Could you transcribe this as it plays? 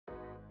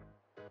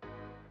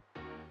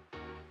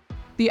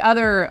The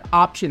other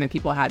option that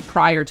people had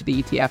prior to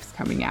the ETFs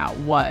coming out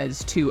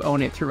was to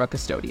own it through a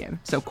custodian.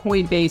 So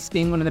Coinbase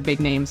being one of the big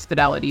names,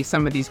 Fidelity,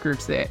 some of these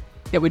groups that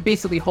would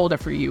basically hold it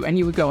for you, and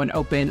you would go and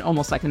open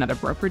almost like another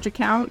brokerage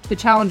account. The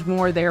challenge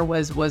more there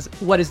was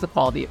what is the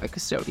quality of a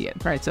custodian,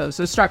 right? So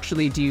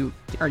structurally,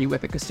 are you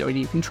with a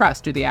custodian you can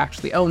trust? Do they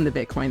actually own the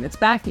Bitcoin that's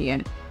backing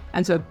it?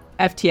 And so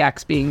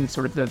FTX being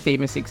sort of the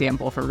famous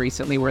example for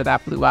recently where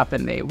that blew up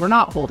and they were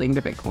not holding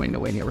the Bitcoin the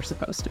way they were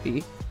supposed to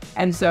be.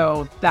 And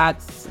so that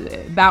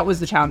was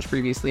the challenge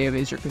previously of,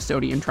 is your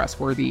custodian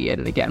trustworthy?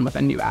 And again, with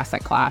a new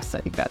asset class, I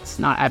think that's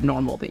not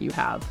abnormal that you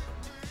have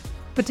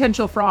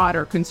potential fraud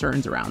or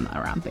concerns around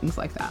things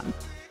like that.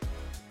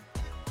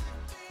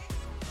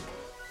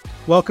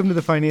 Welcome to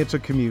the Financial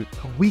Commute,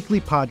 a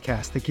weekly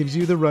podcast that gives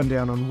you the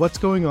rundown on what's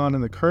going on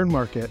in the current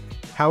market,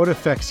 how it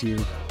affects you,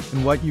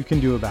 and what you can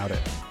do about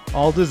it,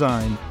 all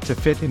designed to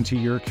fit into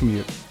your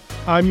commute.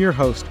 I'm your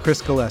host, Chris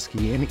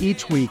Galeski, and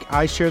each week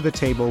I share the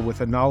table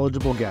with a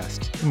knowledgeable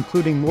guest,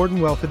 including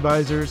Morton wealth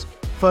advisors,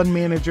 fund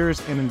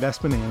managers, and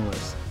investment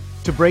analysts,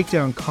 to break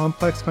down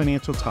complex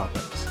financial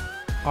topics.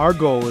 Our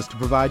goal is to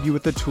provide you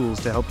with the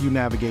tools to help you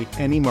navigate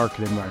any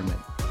market environment,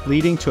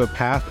 leading to a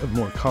path of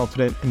more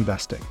confident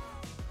investing.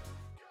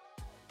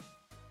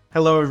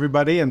 Hello,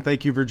 everybody, and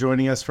thank you for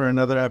joining us for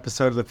another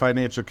episode of the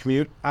Financial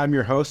Commute. I'm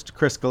your host,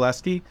 Chris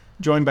Galeski,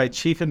 joined by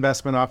Chief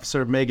Investment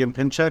Officer Meghan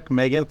Pinchuk.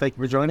 Meghan, thank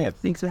you for joining us.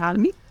 Thanks for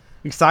having me.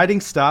 Exciting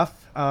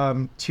stuff.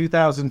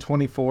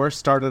 2024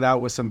 started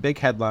out with some big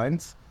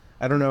headlines.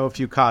 I don't know if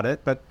you caught it,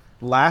 but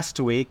last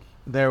week,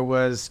 there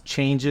was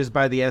changes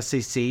by the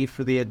SEC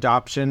for the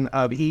adoption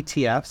of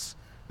ETFs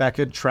that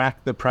could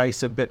track the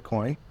price of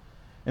Bitcoin.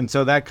 And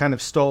so that kind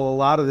of stole a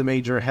lot of the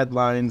major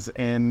headlines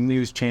and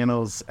news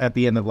channels at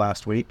the end of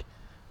last week.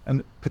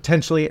 And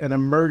potentially an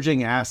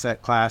emerging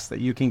asset class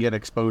that you can get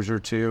exposure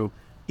to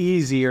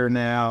easier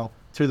now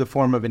through the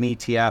form of an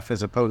ETF,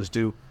 as opposed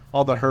to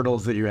all the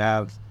hurdles that you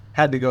have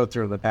had to go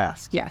through in the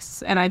past.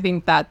 Yes. And I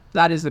think that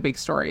is the big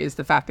story, is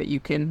the fact that you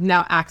can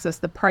now access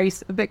the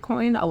price of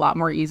Bitcoin a lot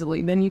more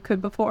easily than you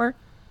could before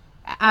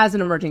as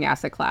an emerging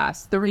asset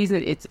class. The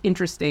reason it's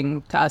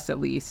interesting to us, at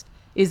least,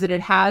 is that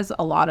it has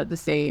a lot of the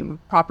same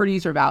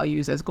properties or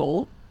values as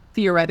gold,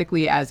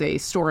 theoretically as a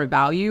store of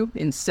value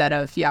instead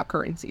of fiat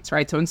currencies,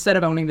 right? So instead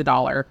of owning the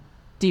dollar,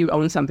 do you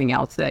own something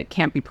else that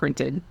can't be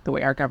printed the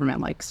way our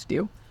government likes to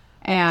do,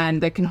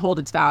 and that can hold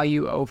its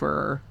value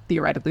over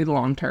theoretically the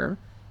long term?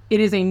 It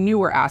is a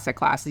newer asset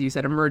class, as you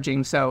said,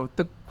 emerging. So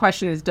the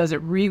question is, does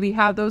it really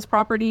have those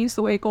properties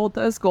the way gold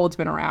does? Gold's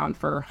been around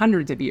for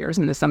hundreds of years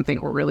and is something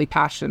we're really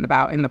passionate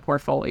about in the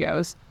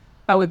portfolios.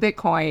 But with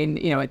Bitcoin,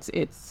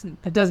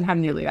 it doesn't have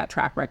nearly that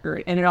track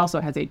record, and it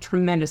also has a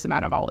tremendous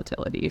amount of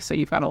volatility. So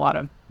you've got a lot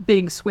of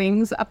big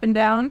swings up and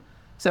down.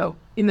 So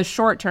in the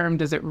short term,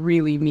 does it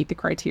really meet the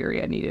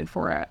criteria needed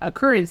for a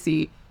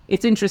currency?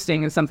 It's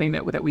interesting and something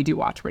that we do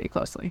watch pretty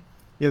closely.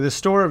 Yeah, the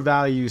store of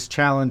value is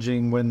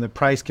challenging when the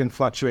price can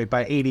fluctuate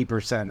by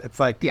 80%.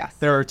 It's like, yes,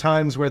 there are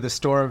times where the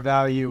store of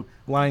value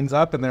lines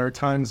up, and there are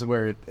times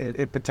where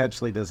it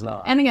potentially does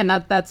not. And again,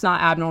 that's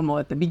not abnormal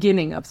at the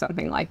beginning of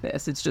something like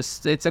this.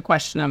 It's a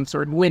question of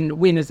sort of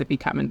when does it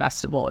become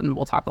investable, and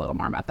we'll talk a little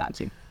more about that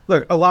too.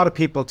 Look, a lot of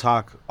people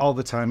talk all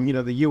the time,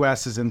 the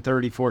U.S. is in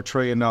 $34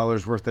 trillion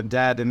worth of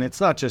debt, and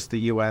it's not just the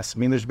U.S. I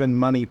mean, there's been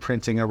money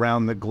printing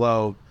around the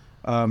globe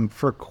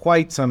for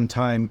quite some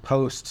time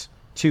post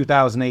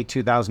 2008,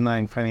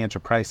 2009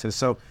 financial crisis.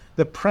 So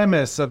the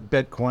premise of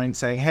Bitcoin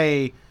saying,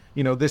 hey,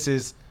 this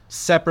is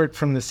separate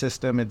from the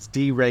system, it's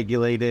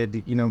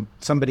deregulated,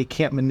 somebody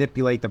can't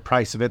manipulate the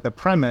price of it. The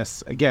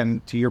premise,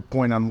 again, to your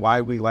point on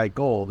why we like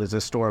gold, is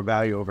a store of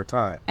value over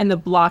time. And the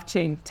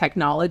blockchain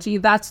technology,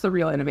 that's the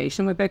real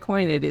innovation with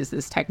Bitcoin. It is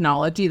this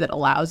technology that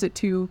allows it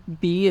to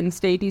be and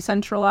stay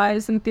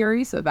decentralized in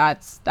theory. So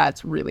that's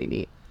really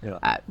neat.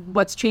 Yeah.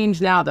 What's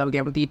changed now, though,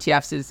 again, with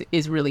ETFs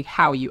is really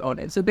how you own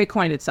it. So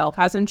Bitcoin itself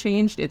hasn't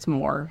changed. It's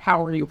more,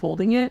 how are you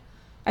holding it?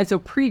 And so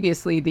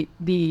previously,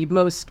 the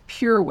most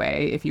pure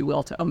way, if you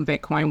will, to own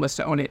Bitcoin was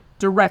to own it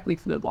directly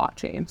through the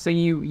blockchain. So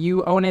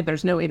you own it,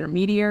 there's no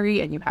intermediary,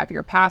 and you have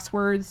your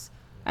passwords,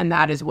 and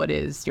that is what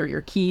is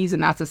your keys,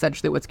 and that's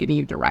essentially what's getting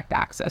you direct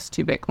access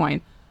to Bitcoin.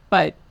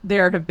 But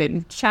there have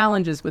been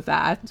challenges with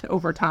that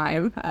over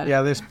time.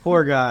 Yeah, this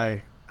poor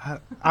guy.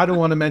 I don't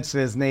want to mention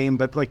his name,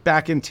 but like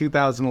back in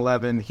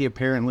 2011, he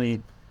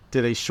apparently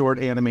did a short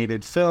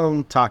animated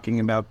film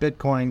talking about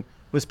Bitcoin,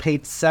 was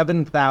paid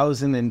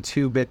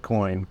 7,002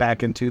 Bitcoin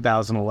back in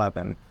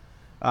 2011.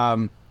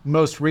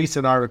 Most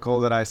recent article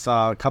that I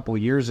saw a couple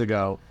years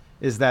ago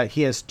is that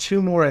he has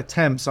 2 more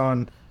attempts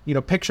on,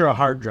 picture a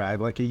hard drive,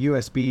 like a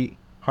USB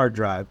hard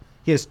drive.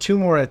 He has 2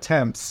 more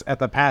attempts at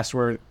the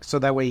password so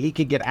that way he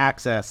could get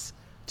access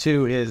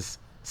to his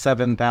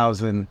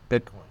 7,000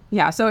 Bitcoin.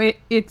 Yeah, so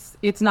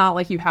it's not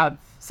like you have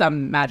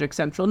some magic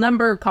central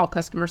number, call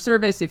customer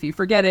service if you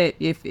forget it,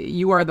 if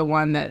you are the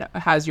one that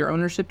has your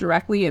ownership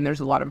directly, and there's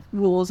a lot of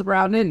rules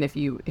around it, and if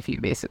you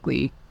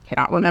basically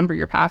cannot remember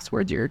your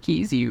passwords or your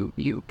keys, you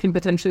can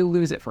potentially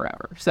lose it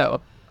forever.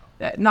 So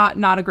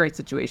not a great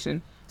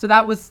situation. So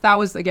that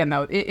was again,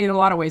 though, in a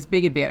lot of ways,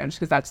 big advantage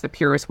because that's the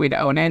purest way to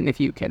own it. And if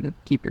you can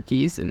keep your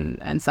keys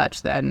and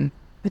such, then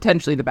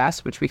potentially the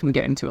best, which we can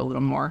get into a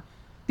little more.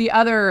 The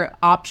other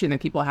option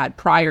that people had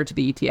prior to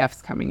the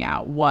ETFs coming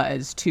out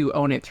was to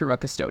own it through a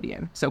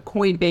custodian. So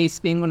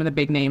Coinbase being one of the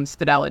big names,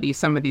 Fidelity,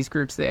 some of these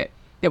groups that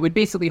would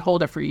basically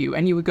hold it for you,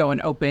 and you would go and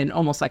open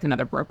almost like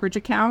another brokerage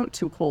account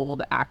to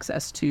hold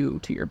access to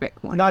your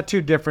Bitcoin. Not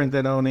too different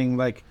than owning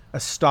like a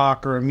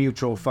stock or a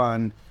mutual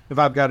fund. If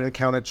I've got an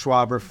account at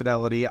Schwab or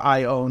Fidelity,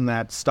 I own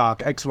that stock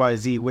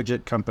XYZ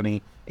widget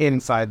company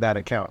inside that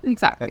account.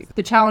 Exactly.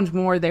 The challenge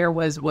more there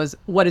was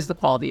what is the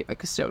quality of a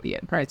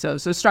custodian, right? So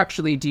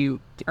structurally,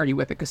 are you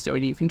with a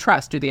custodian you can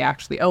trust? Do they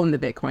actually own the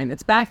Bitcoin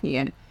that's backing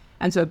it?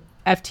 And so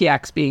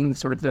FTX being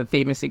sort of the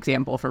famous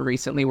example from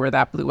recently where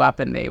that blew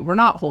up and they were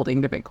not holding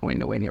the Bitcoin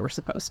the way they were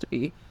supposed to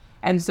be.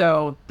 And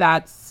so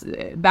that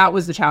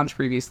was the challenge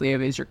previously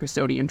of, is your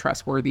custodian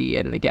trustworthy?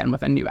 And again,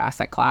 with a new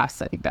asset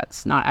class, I think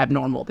that's not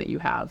abnormal that you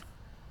have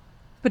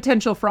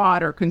potential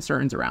fraud or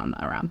concerns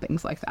around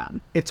things like that.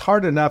 It's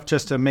hard enough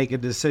just to make a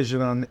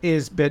decision on,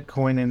 is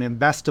Bitcoin an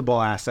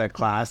investable asset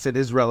class? It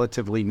is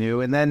relatively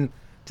new. And then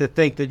to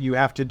think that you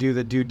have to do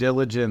the due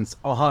diligence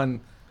on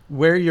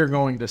where you're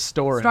going to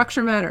store it.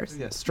 Structure matters.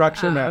 Yeah,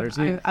 structure matters.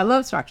 I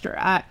love structure.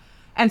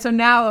 And so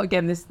now,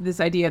 again, this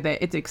idea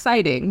that it's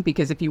exciting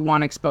because if you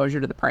want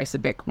exposure to the price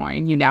of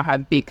Bitcoin, you now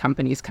have big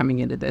companies coming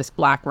into this,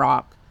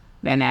 BlackRock,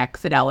 VanEck,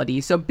 Fidelity.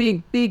 So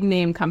big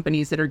name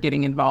companies that are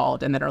getting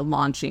involved and that are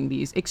launching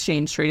these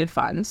exchange traded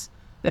funds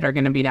that are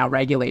going to be now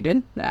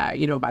regulated,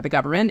 by the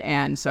government.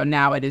 And so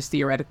now it is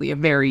theoretically a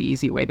very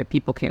easy way that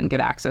people can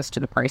get access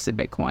to the price of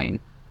Bitcoin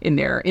in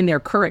their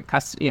current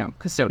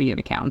custodian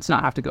accounts,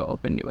 not have to go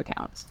open new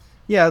accounts.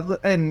 Yeah,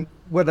 and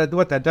what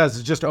that does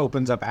is just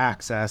opens up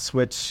access,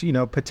 which,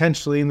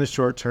 potentially in the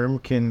short term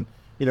can,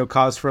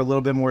 cause for a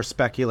little bit more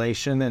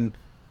speculation and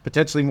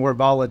potentially more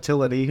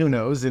volatility, who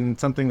knows, in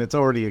something that's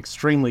already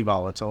extremely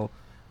volatile.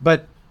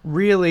 But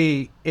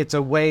really, it's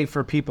a way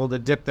for people to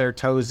dip their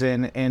toes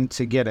in and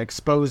to get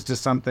exposed to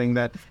something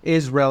that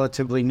is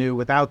relatively new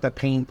without the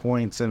pain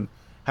points and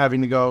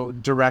having to go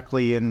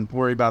directly and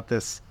worry about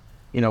this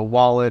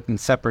wallet and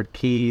separate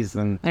keys.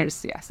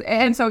 Yes.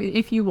 And so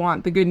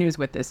the good news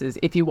with this is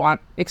if you want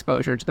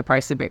exposure to the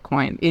price of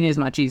Bitcoin, it is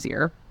much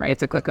easier, right?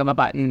 It's a click of a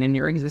button in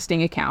your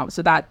existing account.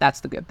 So that's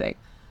the good thing.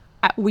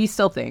 We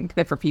still think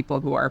that for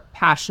people who are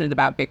passionate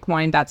about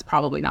Bitcoin, that's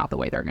probably not the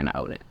way they're going to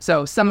own it.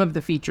 So some of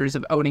the features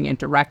of owning it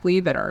directly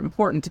that are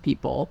important to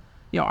people,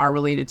 are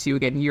related to,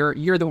 again,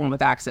 you're the one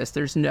with access.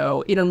 There's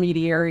no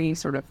intermediary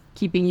sort of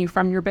keeping you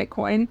from your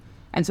Bitcoin.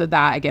 And so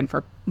that, again,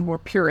 for more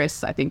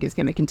purists, I think is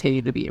going to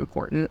continue to be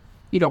important.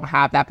 You don't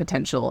have that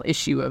potential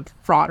issue of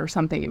fraud or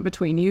something in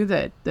between you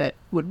that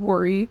would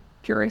worry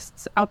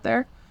purists out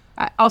there.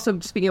 Also,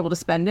 just being able to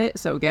spend it.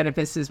 So again, if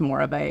this is more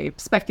of a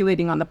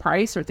speculating on the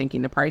price or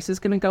thinking the price is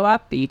going to go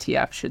up, the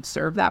ETF should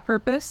serve that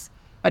purpose.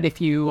 But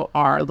if you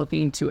are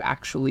looking to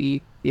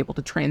actually be able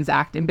to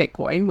transact in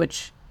Bitcoin,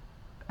 which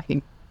I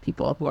think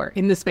people who are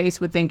in the space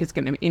would think is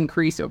going to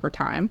increase over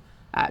time,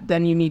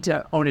 then you need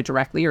to own it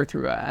directly or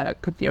through a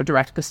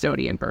direct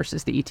custodian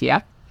versus the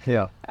ETF.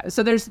 Yeah.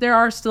 So there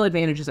are still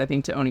advantages, I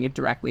think, to owning it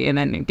directly. And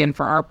then again,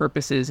 for our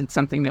purposes, it's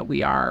something that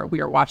we are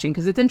watching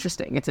because it's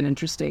interesting. It's an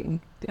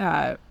interesting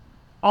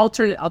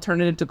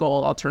alternative to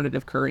gold,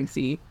 alternative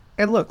currency.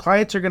 And look,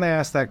 clients are going to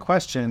ask that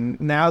question.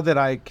 Now that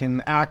I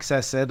can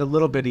access it a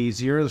little bit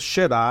easier,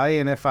 should I?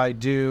 And if I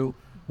do,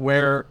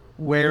 where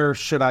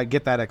should I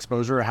get that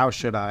exposure? How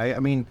should I? I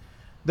mean,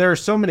 there are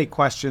so many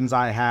questions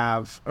I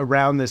have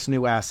around this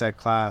new asset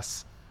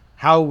class,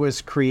 how it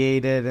was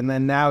created, and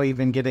then now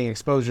even getting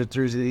exposure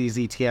through these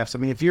ETFs. I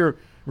mean, if you're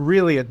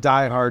really a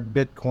diehard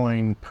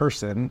Bitcoin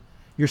person,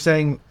 you're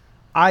saying,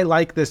 I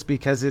like this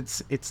because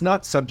it's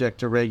not subject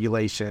to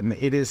regulation.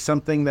 It is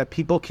something that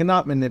people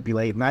cannot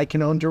manipulate and I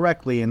can own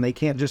directly, and they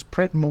can't just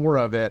print more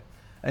of it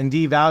and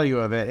devalue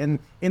of it. And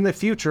in the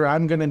future,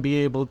 I'm going to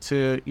be able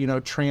to,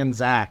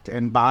 transact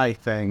and buy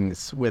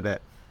things with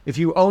it. If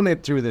you own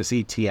it through this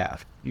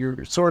ETF,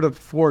 you're sort of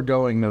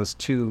foregoing those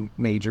two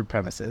major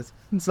premises.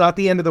 It's not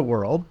the end of the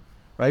world,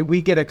 right?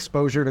 We get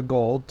exposure to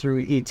gold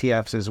through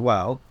ETFs as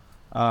well.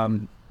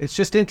 It's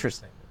just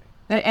interesting.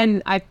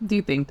 And I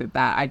do think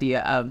that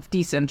idea of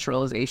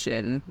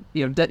decentralization,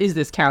 is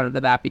this counter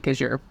to that because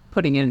you're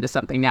putting it into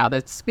something now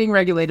that's being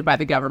regulated by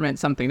the government,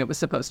 something that was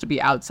supposed to be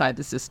outside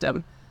the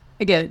system.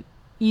 Again,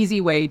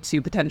 easy way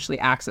to potentially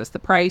access the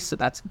price. So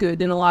that's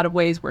good in a lot of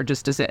ways. Where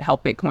just does it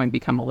help Bitcoin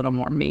become a little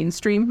more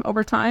mainstream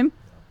over time?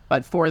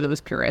 But for those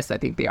purists, I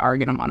think they are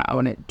going to want to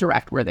own it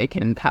direct where they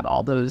can have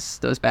all those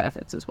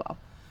benefits as well.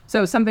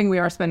 So something we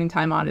are spending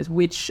time on is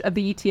which of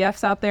the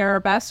ETFs out there are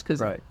best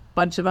because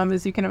bunch of them,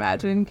 as you can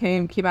imagine,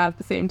 came out at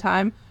the same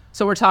time.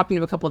 So we're talking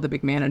to a couple of the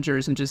big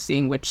managers and just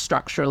seeing which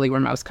structurally we're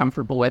most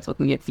comfortable with,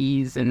 looking at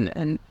fees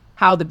and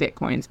how the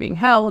Bitcoin's being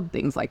held,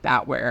 things like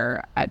that,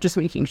 where just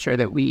making sure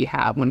that we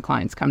have, when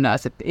clients come to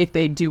us, if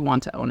they do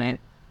want to own it,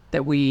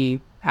 that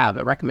we have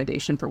a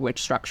recommendation for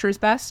which structure is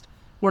best.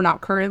 We're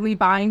not currently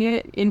buying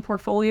it in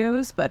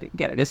portfolios, but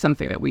again, it is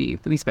something that we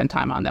spend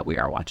time on, that we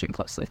are watching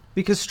closely.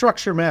 Because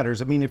structure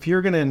matters. I mean, if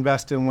you're going to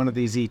invest in one of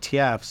these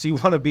ETFs, you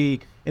want to be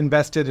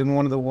invested in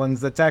one of the ones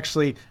that's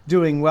actually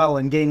doing well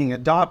and gaining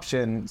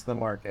adoption into the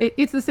market.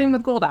 It's the same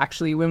with gold,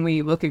 actually. When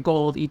we look at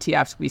gold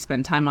ETFs, we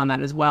spend time on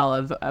that as well,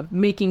 of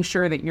making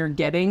sure that you're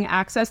getting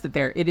access, that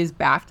it is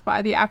backed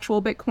by the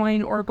actual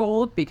Bitcoin or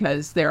gold,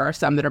 because there are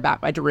some that are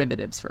backed by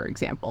derivatives, for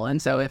example.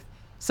 And so if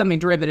something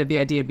derivative, the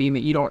idea being that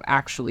you don't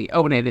actually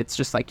own it, it's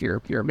just like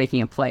you're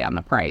making a play on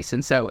the price.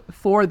 And so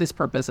for this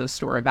purpose of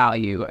store of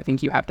value, I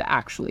think you have to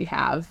actually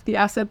have the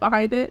asset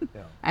behind it.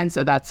 Yeah. And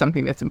so that's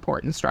something that's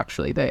important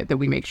structurally, that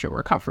we make sure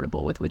we're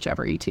comfortable with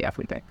whichever ETF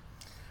we pick.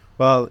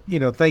 Well,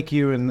 thank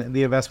you and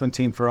the investment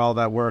team for all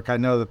that work. I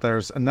know that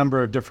there's a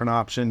number of different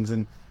options,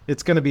 and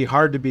it's going to be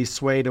hard to be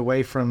swayed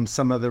away from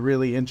some of the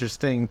really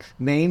interesting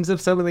names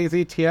of some of these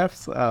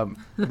ETFs. I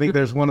think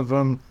there's one of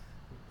them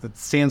that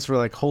stands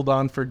for hold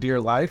on for dear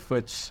life,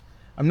 which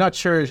I'm not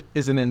sure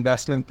is an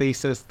investment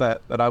thesis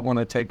that I want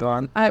to take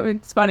on.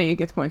 It's funny. It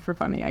gets point for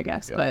funny, I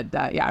guess. Yeah. But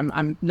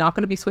I'm not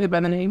going to be swayed by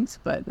the names,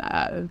 but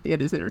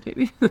it is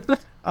entertaining.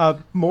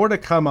 More to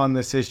come on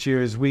this issue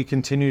as we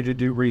continue to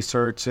do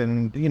research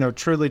and,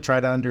 truly try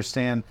to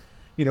understand,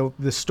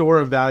 the store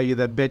of value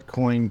that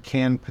Bitcoin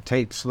can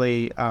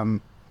potentially,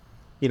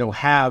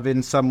 have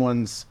in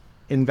someone's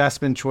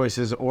investment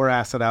choices or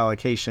asset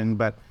allocation.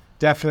 But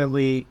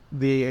definitely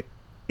the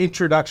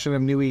introduction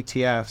of new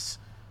ETFs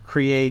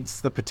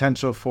creates the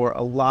potential for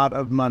a lot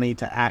of money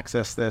to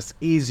access this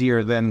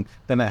easier than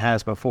it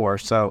has before.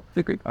 So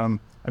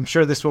I'm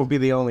sure this won't be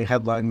the only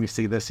headline we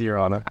see this year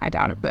on it. I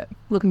doubt it, but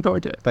looking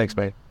forward to it. Thanks,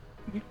 mate.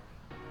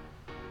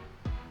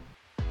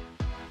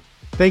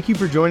 Thank you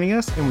for joining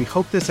us, and we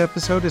hope this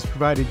episode has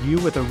provided you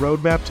with a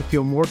roadmap to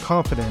feel more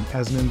confident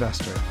as an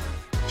investor.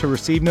 To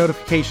receive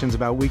notifications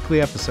about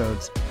weekly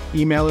episodes,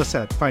 email us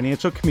at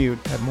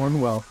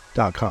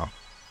financialcommute@mortonwealth.com.